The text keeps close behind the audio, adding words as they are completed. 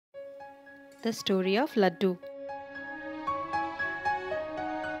The story of Laddu.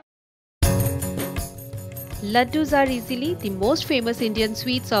 Laddus are easily the most famous Indian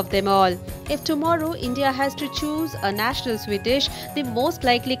sweets of them all. If tomorrow India has to choose a national sweet dish, the most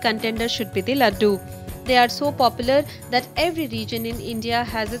likely contender should be the laddu. They are so popular that every region in India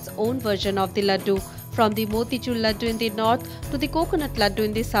has its own version of the laddu, from the motichur laddu in the north to the coconut laddu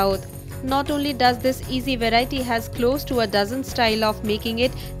in the south. Not only does this easy variety has close to a dozen style of making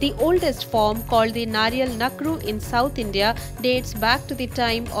it, the oldest form called the Nariyal Nakru in South India dates back to the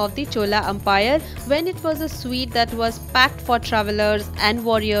time of the Chola Empire, when it was a sweet that was packed for travelers and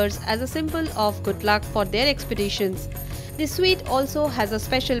warriors as a symbol of good luck for their expeditions. The sweet also has a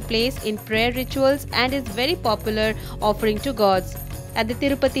special place in prayer rituals and is very popular offering to gods. At the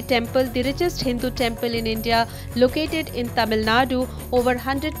Tirupati temple, the richest Hindu temple in India, located in Tamil Nadu, over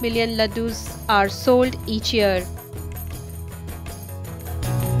 100 million laddus are sold each year.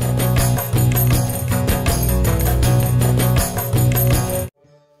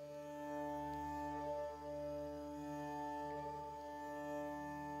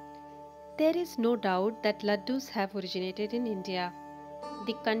 There is no doubt that laddus have originated in India.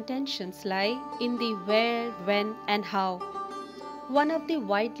 The contentions lie in the where, when and how. One of the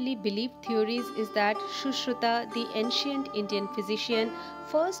widely believed theories is that Sushruta, the ancient Indian physician,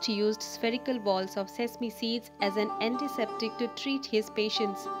 first used spherical balls of sesame seeds as an antiseptic to treat his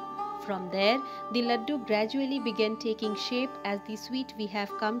patients. From there, the laddu gradually began taking shape as the sweet we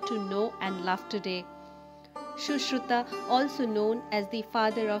have come to know and love today. Sushruta, also known as the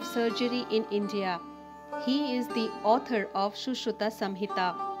father of surgery in India. He is the author of Sushruta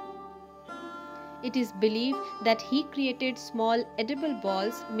Samhita. It is believed that he created small edible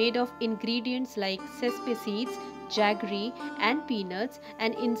balls made of ingredients like sesame seeds, jaggery and peanuts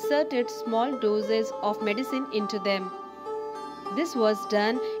and inserted small doses of medicine into them. This was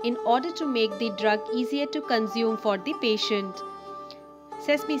done in order to make the drug easier to consume for the patient.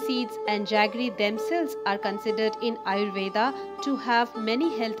 Sesame seeds and jaggery themselves are considered in Ayurveda to have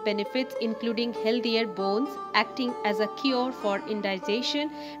many health benefits, including healthier bones, acting as a cure for indigestion,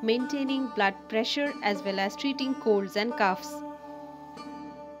 maintaining blood pressure as well as treating colds and coughs.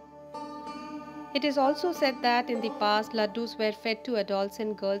 It is also said that in the past, laddus were fed to adults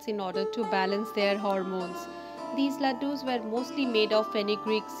and girls in order to balance their hormones. These laddus were mostly made of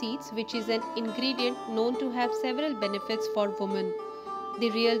fenugreek seeds, which is an ingredient known to have several benefits for women. The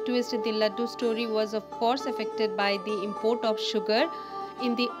real twist in the laddu story was of course affected by the import of sugar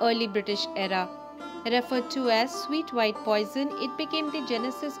in the early British era. Referred to as sweet white poison, it became the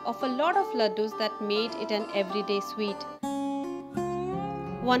genesis of a lot of laddus that made it an everyday sweet.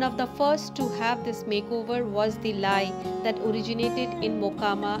 One of the first to have this makeover was the lai that originated in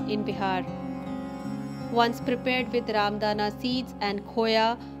Mokama in Bihar. Once prepared with ramdana seeds and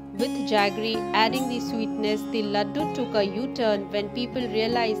khoya, with jaggery adding the sweetness, the laddu took a U-turn when people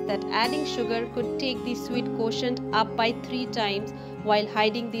realized that adding sugar could take the sweet quotient up by 3 times while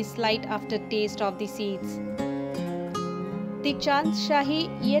hiding the slight aftertaste of the seeds. The Chand Shahi,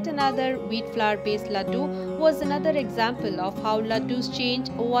 yet another wheat flour based laddu, was another example of how laddus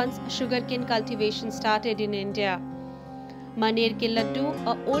changed once sugarcane cultivation started in India. Maner ke laddu,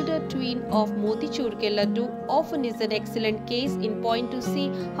 a older twin of motichur ke laddu, often is an excellent case in point to see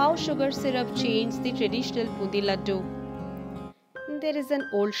how sugar syrup changed the traditional bundi laddu. There is an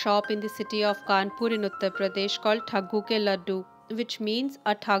old shop in the city of Kanpur in Uttar Pradesh called Thaggu ke laddu, which means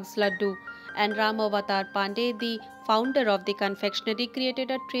a thug's laddu, and Ram Avatar Pandey, the founder of the confectionery,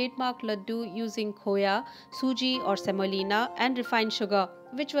 created a trademark laddu using khoya, suji or semolina and refined sugar,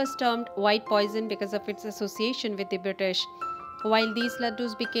 which was termed white poison because of its association with the British. While these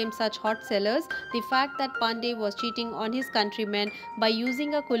laddus became such hot sellers, the fact that Pandey was cheating on his countrymen by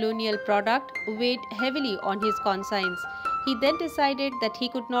using a colonial product weighed heavily on his conscience. He then decided that he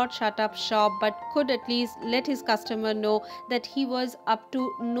could not shut up shop but could at least let his customer know that he was up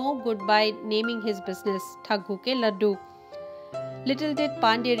to no good by naming his business Thaggu ke Laddu. Little did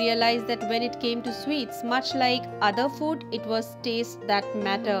Pandey realize that when it came to sweets, much like other food, it was taste that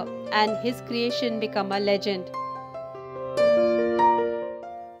matter, and his creation became a legend.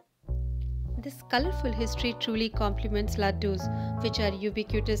 This colorful history truly complements laddus, which are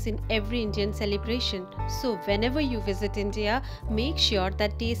ubiquitous in every Indian celebration. So whenever you visit India, make sure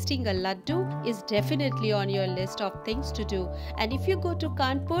that tasting a laddu is definitely on your list of things to do. And if you go to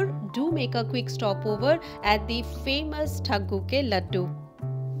Kanpur, do make a quick stopover at the famous Thaggu ke Laddu.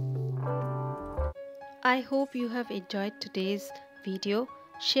 I hope you have enjoyed today's video.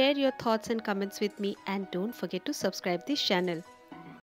 Share your thoughts and comments with me and don't forget to subscribe this channel.